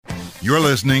You're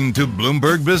listening to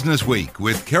Bloomberg Business Week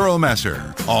with Carol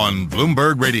Massar on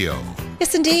Bloomberg Radio.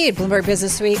 Yes, indeed. Bloomberg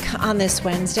Business Week on this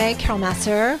Wednesday. Carol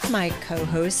Massar, my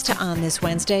co-host on this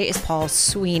Wednesday, is Paul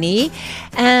Sweeney.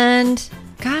 And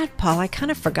God, Paul, I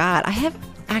kind of forgot. I have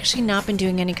actually not been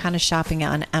doing any kind of shopping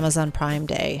on Amazon Prime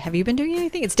Day. Have you been doing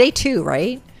anything? It's day 2,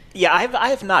 right? Yeah, I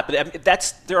have not,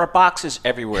 but there are boxes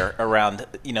everywhere around.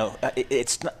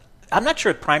 It's not, I'm not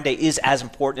sure Prime Day is as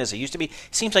important as it used to be. It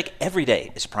seems like every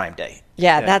day is Prime Day.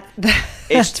 Yeah,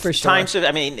 that's for sure.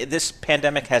 This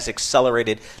pandemic has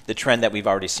accelerated the trend that we've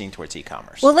already seen towards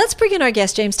e-commerce. Well, let's bring in our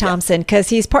guest, James Thompson, because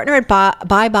he's partner at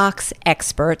Buy Box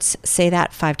Experts. Say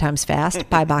that 5 times fast.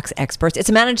 Buy Box Experts. It's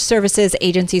a managed services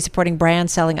agency supporting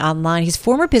brands selling online. He's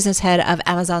former business head of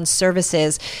Amazon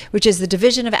Services, which is the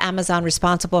division of Amazon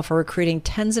responsible for recruiting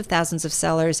tens of thousands of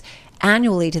sellers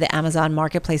annually to the Amazon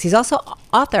Marketplace. He's also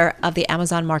author of the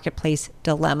Amazon Marketplace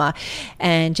Dilemma.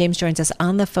 And James joins us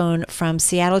on the phone from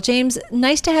Seattle. James,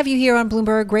 nice to have you here on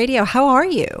Bloomberg Radio. How are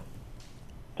you?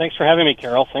 Thanks for having me,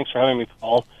 Carol. Thanks for having me,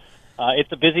 Paul.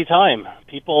 It's a busy time.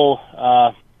 People,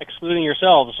 excluding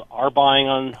yourselves, are buying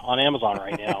on Amazon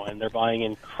right now, and they're buying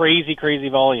in crazy, crazy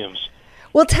volumes.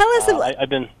 Well, tell us.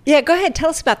 Yeah, go ahead.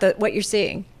 Tell us about what you're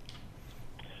seeing.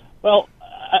 Well,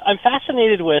 I'm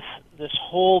fascinated with this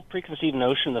whole preconceived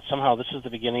notion that somehow this is the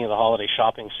beginning of the holiday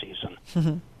shopping season.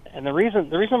 Mm-hmm. And the reason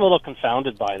I'm a little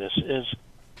confounded by this is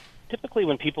typically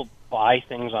when people buy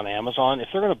things on Amazon, if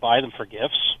they're going to buy them for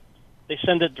gifts, they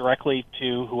send it directly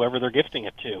to whoever they're gifting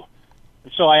it to.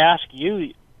 And so I ask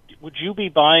you, would you be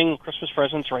buying Christmas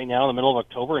presents right now in the middle of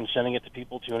October and sending it to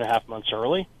people 2.5 months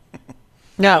early?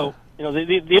 No. So,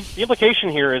 the implication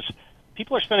here is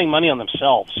people are spending money on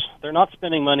themselves. They're not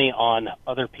spending money on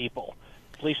other people.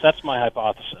 At least that's my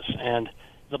hypothesis. And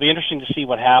it'll be interesting to see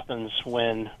what happens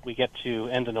when we get to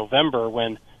end of November,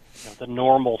 when the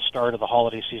normal start of the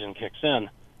holiday season kicks in.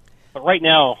 But right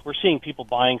now, we're seeing people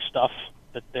buying stuff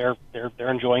that they're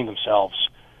enjoying themselves.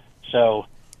 So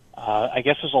I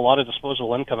guess there's a lot of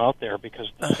disposable income out there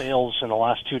because the sales in the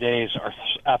last 2 days are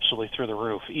absolutely through the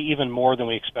roof, even more than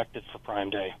we expected for Prime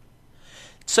Day.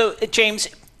 So, James,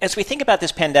 as we think about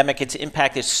this pandemic, it's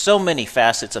impacted so many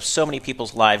facets of so many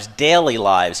people's lives, daily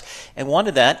lives, and one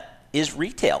of that is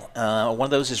retail. One of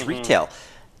those is retail.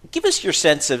 Give us your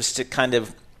sense as to kind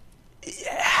of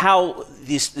how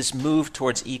this move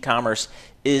towards e-commerce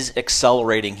is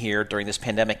accelerating here during this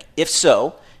pandemic, if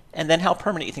so, and then how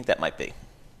permanent you think that might be.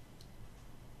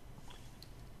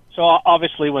 So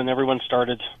obviously when everyone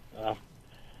started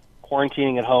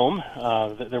quarantining at home,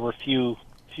 there were few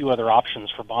other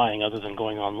options for buying other than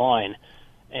going online.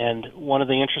 And one of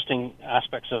the interesting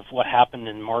aspects of what happened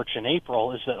in March and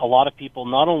April is that a lot of people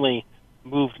not only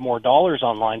moved more dollars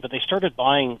online, but they started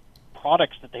buying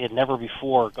products that they had never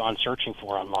before gone searching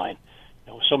for online.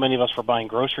 So many of us were buying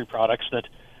grocery products that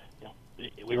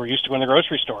we were used to in the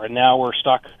grocery store, and now we're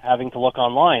stuck having to look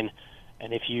online.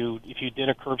 And if you did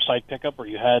a curbside pickup or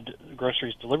you had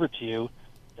groceries delivered to you,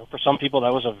 for some people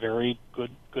that was a very good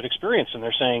experience, and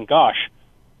they're saying, "Gosh,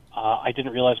 I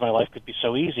didn't realize my life could be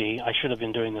so easy. I should have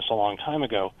been doing this a long time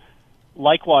ago."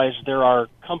 Likewise, there are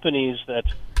companies that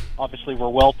obviously were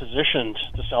well positioned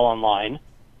to sell online,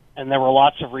 and there were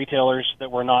lots of retailers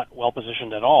that were not well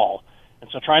positioned at all. And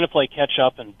so trying to play catch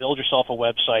up and build yourself a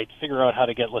website, figure out how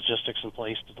to get logistics in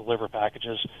place to deliver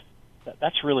packages,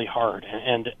 that's really hard.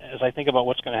 And as I think about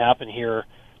what's going to happen here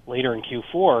later in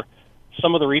Q4,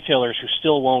 some of the retailers who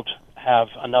still won't have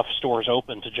enough stores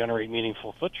open to generate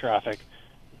meaningful foot traffic,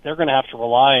 they're going to have to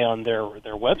rely on their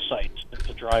websites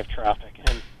to drive traffic.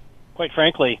 And quite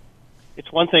frankly,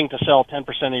 it's one thing to sell 10%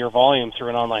 of your volume through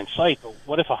an online site, but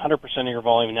what if 100% of your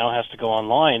volume now has to go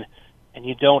online and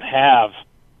you don't have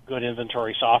good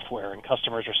inventory software and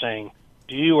customers are saying,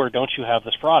 do you or don't you have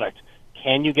this product?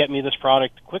 Can you get me this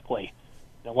product quickly?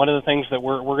 Now, one of the things that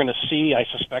we're going to see, I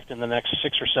suspect, in the next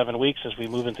 6 or 7 weeks as we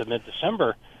move into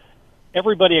mid-December,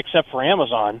 everybody except for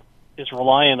Amazon is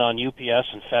reliant on UPS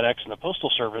and FedEx and the Postal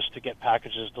Service to get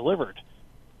packages delivered.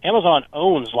 Amazon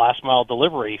owns last-mile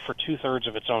delivery for 2/3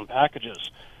 of its own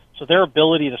packages. So their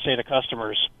ability to say to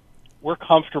customers, we're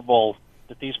comfortable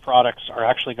that these products are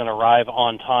actually going to arrive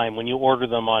on time when you order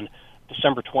them on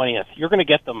December 20th. You're going to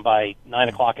get them by 9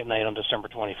 o'clock at night on December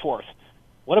 24th.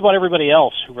 What about everybody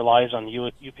else who relies on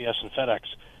UPS and FedEx?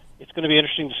 It's going to be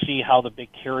interesting to see how the big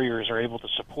carriers are able to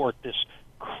support this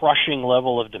crushing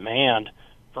level of demand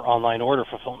for online order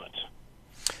fulfillment.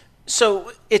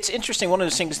 So it's interesting. One of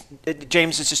those things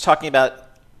James is just talking about,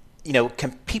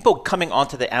 people coming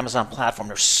onto the Amazon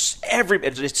platform.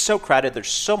 It's so crowded. There's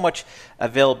so much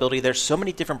availability. There's so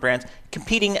many different brands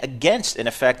competing against, in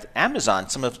effect, Amazon,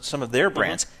 some of their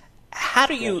brands. How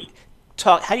do you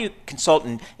how do you consult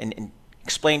and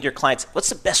explain to your clients what's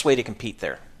the best way to compete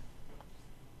there?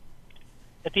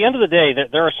 At the end of the day,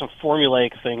 there are some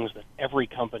formulaic things that every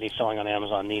company selling on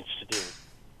Amazon needs to do.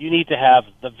 You need to have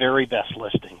the very best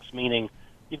listings, meaning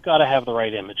you've got to have the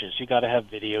right images, you've got to have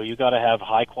video, you've got to have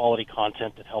high-quality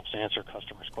content that helps answer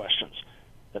customers' questions.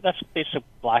 That's basic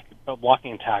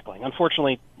blocking and tackling.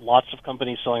 Unfortunately, lots of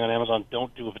companies selling on Amazon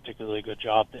don't do a particularly good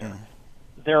job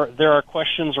there. There are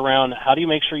questions around how do you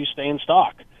make sure you stay in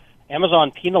stock.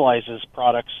 Amazon penalizes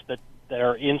products that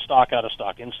are in stock, out of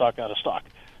stock, in stock, out of stock.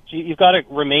 So you've got to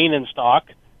remain in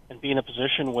stock and be in a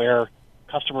position where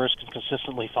customers can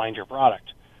consistently find your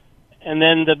product. And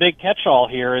then the big catch-all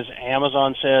here is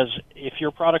Amazon says, if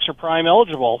your products are Prime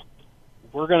eligible,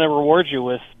 we're going to reward you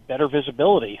with better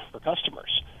visibility for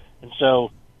customers. And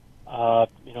so,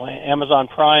 Amazon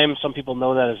Prime, some people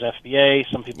know that as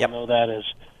FBA, some people know that as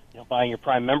buying your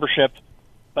Prime membership.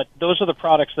 But those are the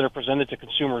products that are presented to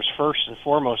consumers first and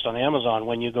foremost on Amazon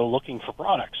when you go looking for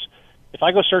products. If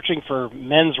I go searching for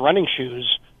men's running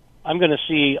shoes, I'm going to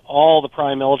see all the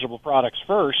Prime eligible products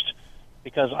first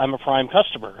because I'm a Prime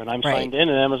customer and I'm signed in,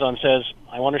 and Amazon says,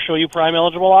 I want to show you Prime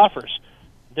eligible offers.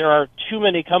 There are too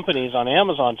many companies on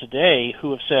Amazon today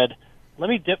who have said, let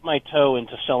me dip my toe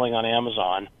into selling on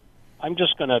Amazon. I'm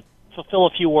just going to fulfill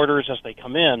a few orders as they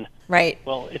come in. Right.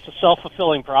 Well, it's a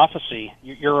self-fulfilling prophecy.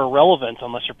 You're irrelevant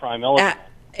unless you're Prime eligible.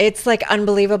 It's like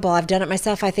unbelievable. I've done it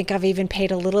myself. I think I've even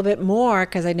paid a little bit more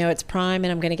because I know it's Prime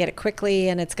and I'm going to get it quickly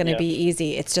and it's going to be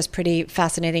easy. It's just pretty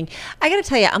fascinating. I got to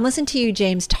tell you, I'm listening to you,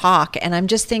 James, talk, and I'm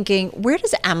just thinking, where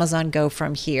does Amazon go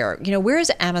from here? Where is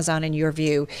Amazon in your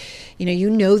view? You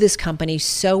know this company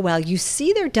so well. You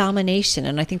see their domination,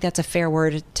 and I think that's a fair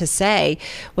word to say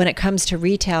when it comes to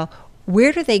retail.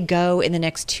 Where do they go in the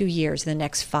next 2 years, in the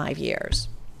next 5 years?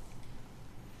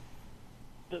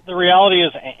 The reality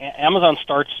is Amazon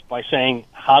starts by saying,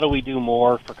 how do we do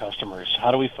more for customers?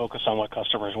 How do we focus on what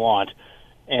customers want?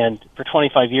 And for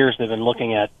 25 years, they've been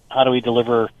looking at how do we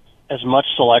deliver as much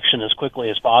selection as quickly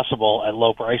as possible at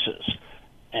low prices.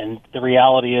 And the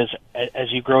reality is,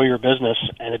 as you grow your business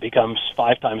and it becomes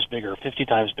 5 times bigger, 50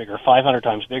 times bigger, 500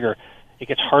 times bigger, it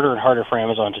gets harder and harder for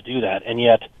Amazon to do that. And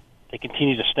yet they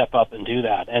continue to step up and do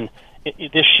that. And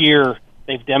this year,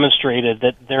 they've demonstrated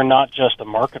that they're not just a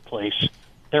marketplace.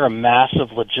 They're a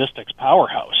massive logistics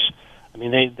powerhouse. I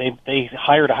mean, they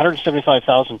hired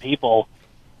 175,000 people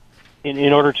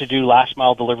in order to do last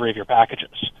mile delivery of your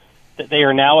packages. They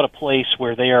are now at a place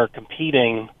where they are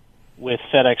competing with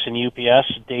FedEx and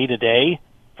UPS day to day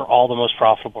for all the most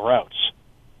profitable routes.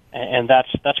 And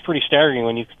that's pretty staggering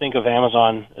when you think of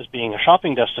Amazon as being a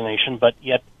shopping destination, but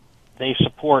yet they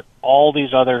support all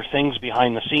these other things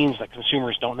behind the scenes that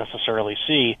consumers don't necessarily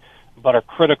see, but are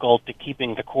critical to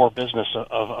keeping the core business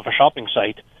of a shopping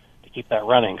site to keep that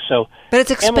running. But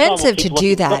it's expensive to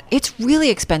do that. It's really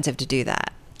expensive to do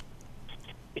that.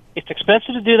 It's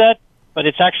expensive to do that, but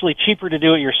it's actually cheaper to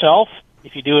do it yourself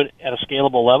if you do it at a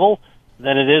scalable level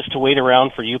than it is to wait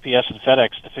around for UPS and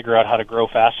FedEx to figure out how to grow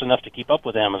fast enough to keep up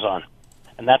with Amazon.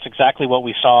 And that's exactly what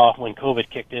we saw when COVID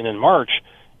kicked in March,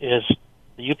 is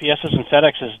the UPSs and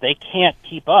FedExes, they can't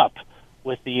keep up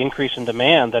with the increase in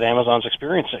demand that Amazon's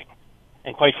experiencing.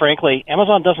 And quite frankly,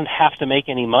 Amazon doesn't have to make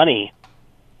any money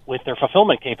with their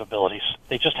fulfillment capabilities.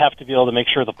 They just have to be able to make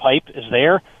sure the pipe is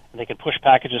there and they can push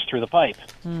packages through the pipe.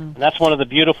 And that's one of the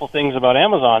beautiful things about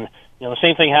Amazon. The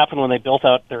same thing happened when they built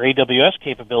out their AWS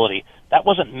capability. That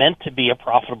wasn't meant to be a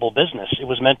profitable business. It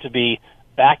was meant to be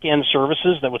back-end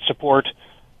services that would support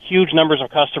huge numbers of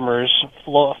customers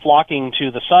flocking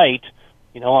to the site.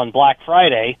 On Black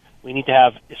Friday, we need to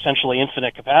have essentially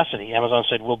infinite capacity. Amazon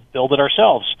said, we'll build it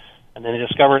ourselves. And then they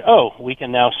discovered, we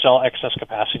can now sell excess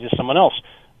capacity to someone else.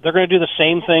 They're going to do the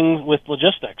same thing with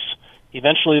logistics.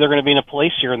 Eventually, they're going to be in a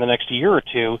place here in the next year or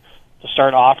two to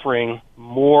start offering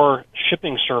more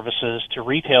shipping services to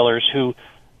retailers who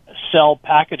sell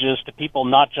packages to people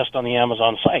not just on the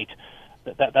Amazon site.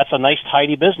 That's a nice,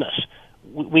 tidy business.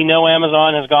 We know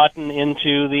Amazon has gotten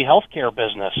into the healthcare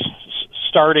business,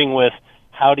 starting with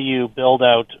how do you build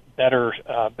out better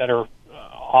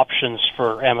options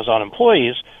for Amazon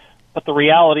employees. But the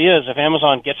reality is, if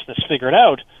Amazon gets this figured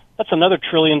out, that's another $1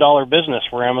 trillion business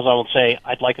where Amazon will say,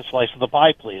 I'd like a slice of the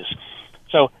pie, please.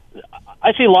 So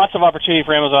I see lots of opportunity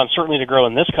for Amazon certainly to grow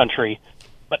in this country,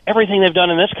 but everything they've done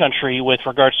in this country with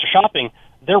regards to shopping,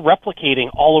 they're replicating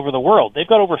all over the world. They've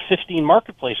got over 15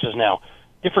 marketplaces now,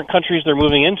 different countries they're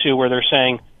moving into where they're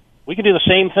saying, we can do the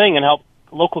same thing and help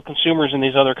local consumers in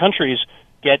these other countries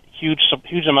get huge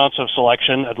amounts of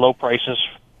selection at low prices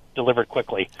delivered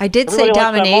quickly. I did say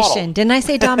domination. Didn't I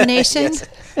say domination? Yes.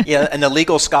 Yeah, and the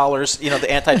legal scholars,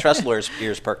 the antitrust lawyers'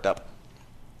 ears perked up.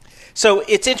 So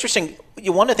it's interesting.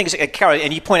 One of the things, Carol,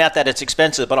 and you point out that it's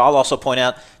expensive, but I'll also point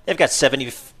out they've got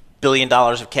 $70 billion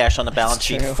of cash on the balance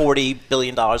sheet, $40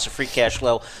 billion of free cash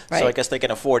flow. Right. So I guess they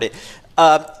can afford it.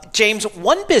 James,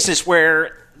 one business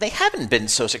where they haven't been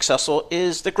so successful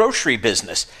is the grocery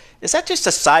business. Is that just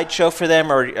a sideshow for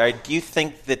them, or do you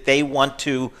think that they want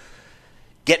to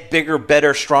get bigger,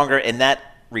 better, stronger in that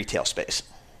retail space?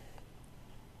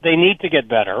 They need to get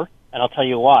better, and I'll tell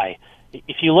you why.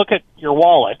 If you look at your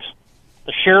wallet,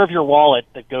 the share of your wallet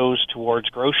that goes towards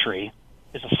grocery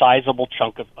is a sizable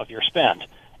chunk of your spend.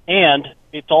 And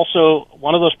it's also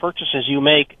one of those purchases you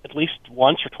make at least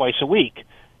once or twice a week.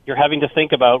 You're having to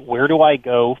think about, where do I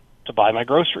go to buy my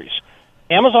groceries?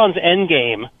 Amazon's end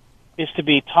game is to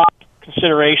be top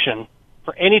consideration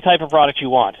for any type of product you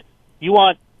want.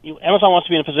 Amazon wants to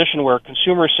be in a position where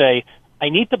consumers say, I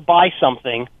need to buy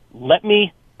something, let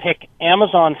me pick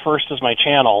Amazon first as my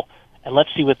channel, and let's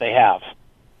see what they have.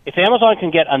 If Amazon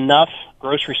can get enough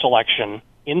grocery selection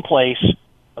in place,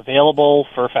 available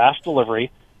for fast delivery,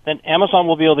 then Amazon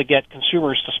will be able to get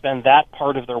consumers to spend that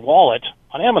part of their wallet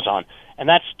on Amazon. And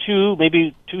that's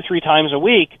maybe 2-3 times a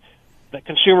week that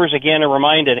consumers, again, are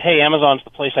reminded, hey, Amazon's the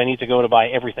place I need to go to buy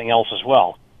everything else as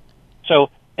well.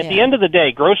 So at the end of the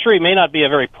day, grocery may not be a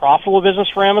very profitable business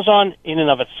for Amazon in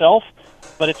and of itself,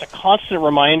 but it's a constant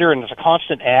reminder and it's a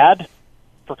constant ad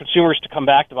for consumers to come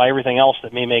back to buy everything else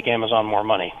that may make Amazon more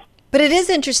money. But it is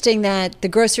interesting that the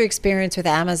grocery experience with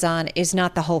Amazon is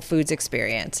not the Whole Foods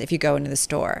experience if you go into the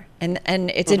store. And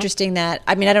it's interesting that,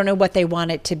 I don't know what they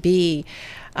want it to be.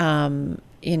 I don't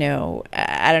know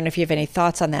if you have any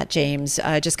thoughts on that, James.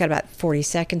 Just got about 40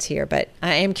 seconds here, but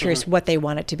I am curious what they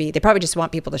want it to be. They probably just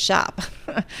want people to shop.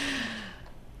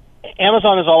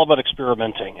 Amazon is all about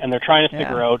experimenting, and they're trying to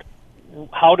figure out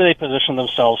how do they position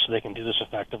themselves so they can do this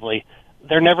effectively.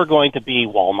 They're never going to be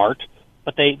Walmart,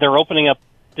 but they're opening up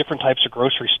different types of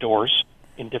grocery stores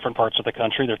in different parts of the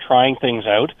country. They're trying things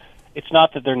out. It's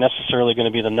not that they're necessarily going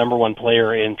to be the number one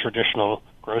player in traditional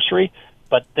grocery,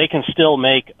 but they can still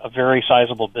make a very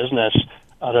sizable business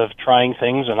out of trying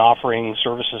things and offering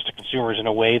services to consumers in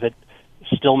a way that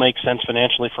still makes sense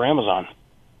financially for Amazon.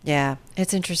 Yeah,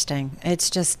 it's interesting. It's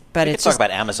just, but it's talk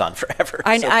about Amazon forever.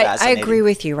 I agree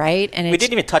with you, right? And we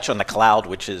didn't even touch on the cloud,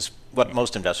 which is what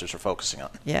most investors are focusing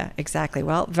on. Yeah, exactly.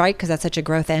 Well, right, because that's such a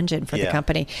growth engine for the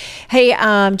company. Hey,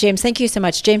 James, thank you so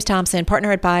much. James Thompson,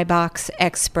 partner at Buy Box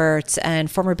Experts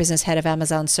and former business head of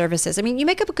Amazon Services. You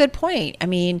make up a good point.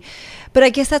 But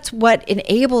I guess that's what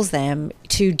enables them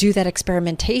to do that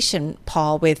experimentation,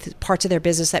 Paul, with parts of their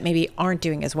business that maybe aren't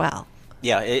doing as well.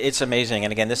 Yeah, it's amazing.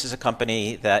 And again, this is a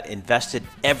company that invested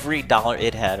every dollar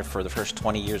it had for the first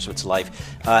 20 years of its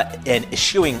life and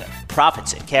eschewing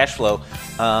profits and cash flow.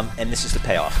 And this is the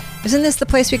payoff. Isn't this the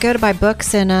place we go to buy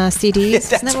books and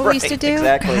CDs? Isn't that what we used to do?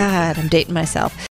 Exactly. God, I'm dating myself.